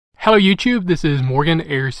Hello YouTube, this is Morgan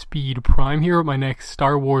Airspeed Prime here with my next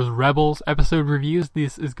Star Wars Rebels episode reviews.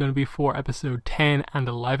 This is going to be for episode 10 and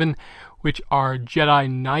 11, which are Jedi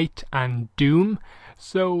Night and Dume.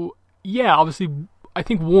 So yeah, obviously I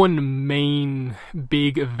think one main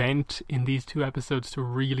big event in these two episodes to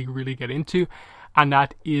really get into, and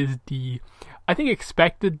that is the, I think,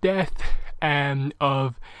 expected death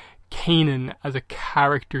of Kanan as a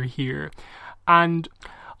character here. And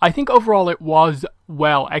I think overall it was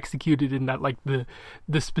well executed in that, like,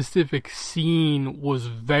 the specific scene was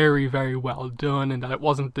very well done, and that it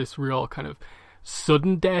wasn't this real kind of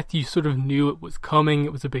sudden death. You sort of knew it was coming.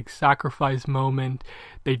 It was a big sacrifice moment.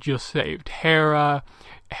 They just saved Hera.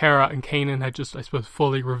 Hera and Kanan had just, I suppose,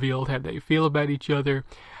 fully revealed how they feel about each other.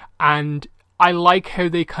 And I like how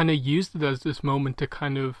they kind of used it as this moment to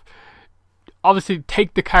kind of obviously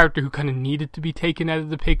take the character who kind of needed to be taken out of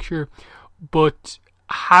the picture, but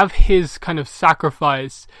have his kind of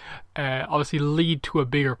sacrifice obviously lead to a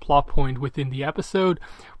bigger plot point within the episode,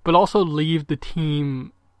 but also leave the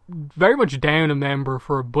team very much down a member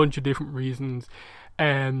for a bunch of different reasons.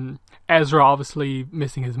 Ezra obviously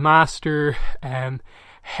missing his master,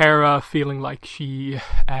 Hera feeling like she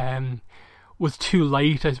was too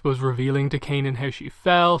late, I suppose, revealing to Kanan how she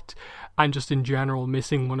felt, and just in general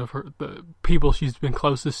missing one of the people she's been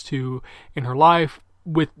closest to in her life.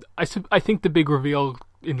 With I think the big reveal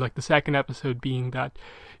in like the second episode being that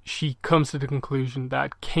she comes to the conclusion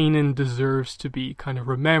that Kanan deserves to be kind of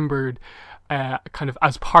remembered kind of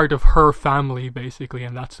as part of her family, basically,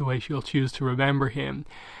 and that's the way she'll choose to remember him.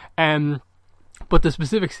 But the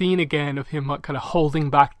specific scene again of him kind of holding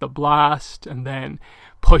back the blast and then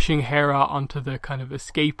pushing Hera onto the kind of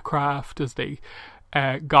escape craft as they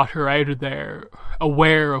got her out of there,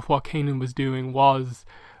 aware of what Kanan was doing, was,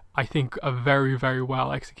 I think, a very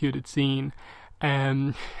well executed scene.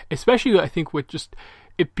 Especially, I think, with just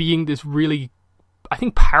it being this really, I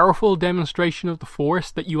think, powerful demonstration of the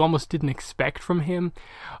Force that you almost didn't expect from him.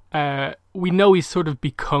 We know he's sort of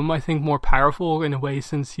become, I think, more powerful in a way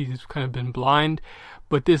since he's kind of been blind,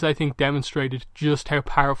 but this, I think, demonstrated just how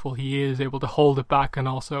powerful he is, able to hold it back and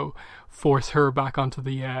also force her back onto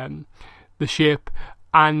the ship.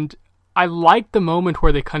 And I liked the moment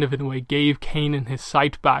where they kind of, in a way, gave Kanan his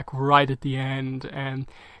sight back right at the end, and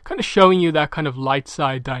kind of showing you that kind of light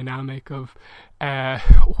side dynamic of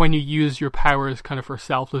when you use your powers kind of for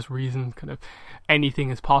selfless reasons, kind of anything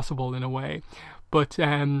is possible in a way. But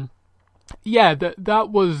yeah, that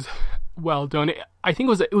was well done. I think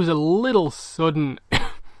it was a little sudden,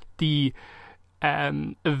 the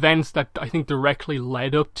events that I think directly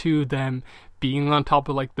led up to them being on top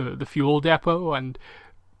of like the fuel depot and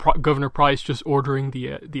Governor Price just ordering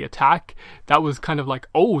the attack. That was kind of like,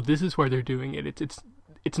 oh, this is where they're doing it.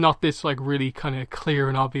 It's not this like really kind of clear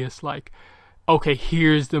and obvious like, okay,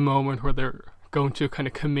 here's the moment where they're going to kind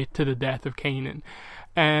of commit to the death of Kanan.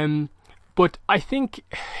 But I think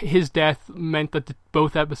his death meant that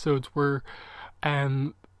both episodes were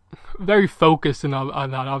very focused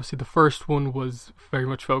on that. Obviously, the first one was very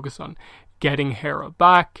much focused on getting Hera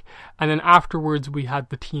back, and then afterwards we had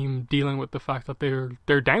the team dealing with the fact that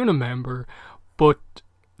they're down a member, but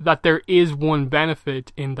that there is one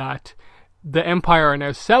benefit in that the Empire are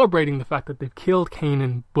now celebrating the fact that they've killed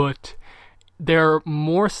Kanan, but they're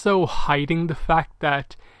more so hiding the fact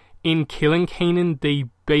that in killing Kanan they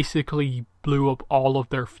basically blew up all of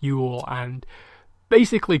their fuel and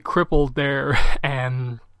basically crippled their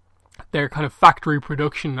kind of factory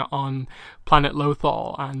production on planet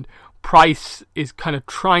Lothal. And Price is kind of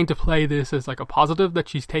trying to play this as like a positive that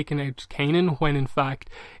she's taken out Kanan, when in fact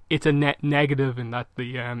it's a net negative in that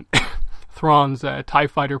the Thrawn's TIE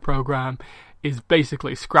fighter program is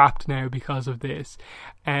basically scrapped now because of this.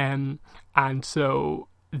 And so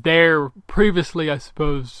their previously, I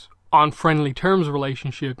suppose, on friendly terms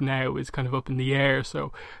relationship now is kind of up in the air,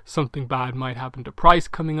 so something bad might happen to Price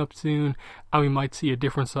coming up soon, and we might see a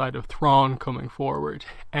different side of Thrawn coming forward.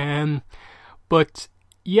 But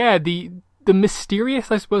yeah, the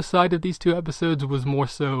mysterious, I suppose, side of these two episodes was more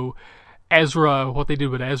so Ezra, what they did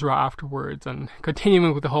with Ezra afterwards, and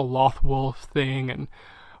continuing with the whole Lothwolf thing, and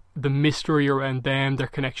the mystery around them, their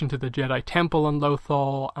connection to the Jedi Temple on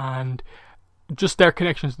Lothal, and just their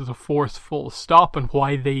connections to the Force full stop, and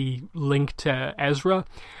why they link to Ezra.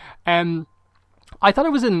 I thought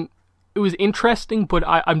it was interesting, but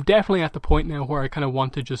I'm definitely at the point now where I kind of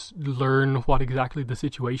want to just learn what exactly the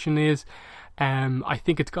situation is. I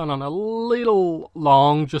think it's gone on a little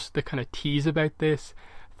long just to kind of tease about this.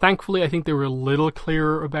 Thankfully, I think they were a little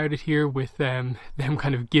clearer about it here with them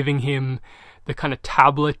kind of giving him the kind of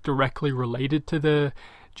tablet directly related to the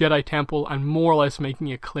Jedi Temple and more or less making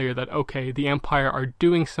it clear that, okay, the Empire are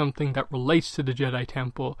doing something that relates to the Jedi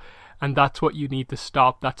Temple, and that's what you need to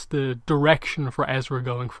stop. That's the direction for Ezra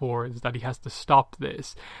going forward, is that he has to stop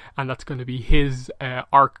this, and that's going to be his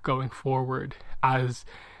arc going forward, as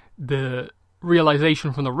the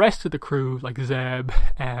realization from the rest of the crew, like Zeb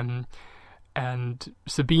and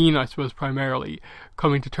Sabine, I suppose, primarily,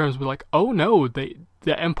 coming to terms with like, oh no, the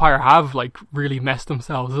Empire have like really messed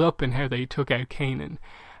themselves up in how they took out Kanan.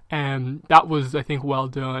 That was, I think, well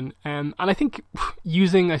done. And I think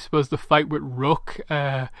using, I suppose, the fight with Rook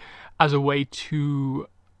as a way to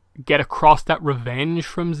get across that revenge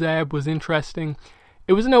from Zeb was interesting.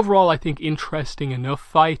 It was an overall, I think, interesting enough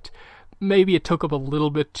fight. Maybe it took up a little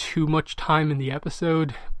bit too much time in the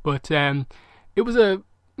episode, but it was a,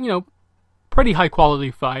 pretty high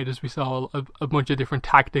quality fight, as we saw a bunch of different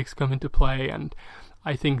tactics come into play, and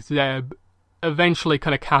I think Zeb eventually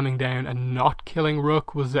kind of calming down and not killing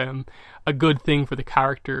Rook was a good thing for the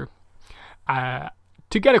character.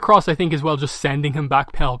 To get across, I think, as well, just sending him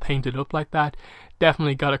back pale painted up like that,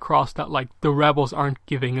 definitely got across that, like, the rebels aren't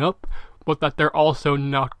giving up, but that they're also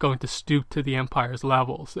not going to stoop to the Empire's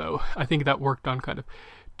level. So I think that worked on kind of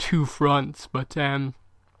two fronts. But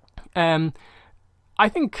I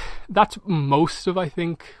think that's most of,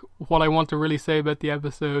 what I want to really say about the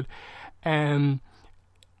episode.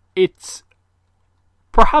 It's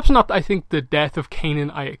perhaps not, I think, the death of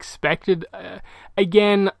Kanan I expected.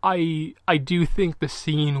 Again, I do think the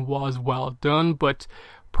scene was well done, but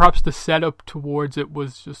perhaps the setup towards it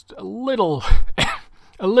was just a little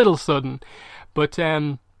a little sudden. But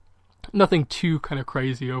nothing too kind of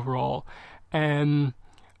crazy overall. And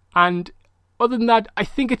other than that, I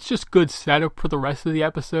think it's just good setup for the rest of the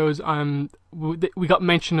episodes. We got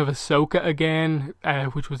mention of Ahsoka again,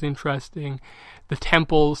 which was interesting. The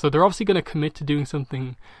temple, so they're obviously going to commit to doing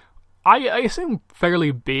something, I assume,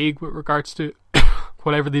 fairly big with regards to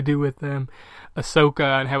whatever they do with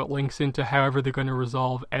Ahsoka and how it links into however they're going to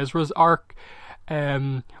resolve Ezra's arc.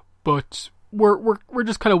 But we're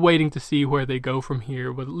just kind of waiting to see where they go from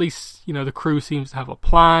here. But at least, the crew seems to have a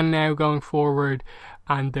plan now going forward,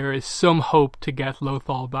 and there is some hope to get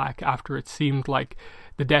Lothal back after it seemed like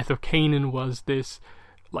the death of Kanan was this,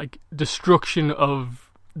 like, destruction of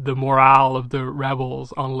the morale of the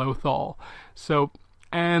rebels on Lothal. So,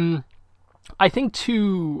 I think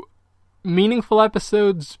 2 meaningful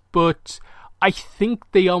episodes, but I think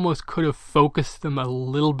they almost could have focused them a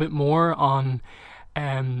little bit more on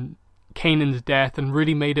Kanan's death and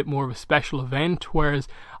really made it more of a special event, whereas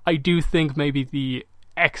I do think maybe the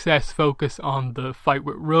excess focus on the fight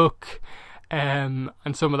with Rook and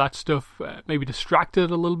some of that stuff maybe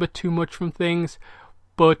distracted a little bit too much from things.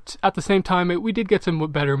 But at the same time, we did get some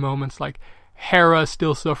better moments, like Hera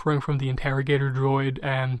still suffering from the interrogator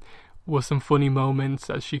droid, with some funny moments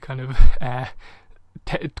as she kind of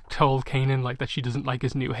told Kanan like that she doesn't like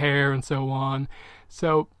his new hair and so on.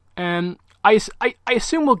 So I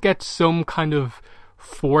assume we'll get some kind of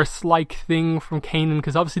Force-like thing from Kanan,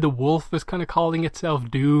 because obviously the wolf is kind of calling itself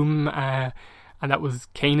Dume, and that was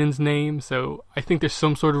Kanan's name. So I think there's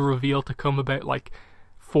some sort of reveal to come about, like,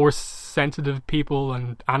 Force-sensitive people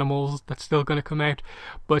and animals that's still going to come out.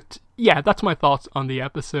 But yeah, that's my thoughts on the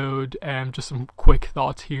episode. Just some quick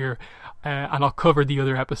thoughts here, and I'll cover the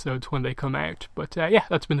other episodes when they come out. But yeah,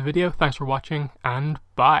 that's been the video. Thanks for watching, and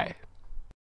bye.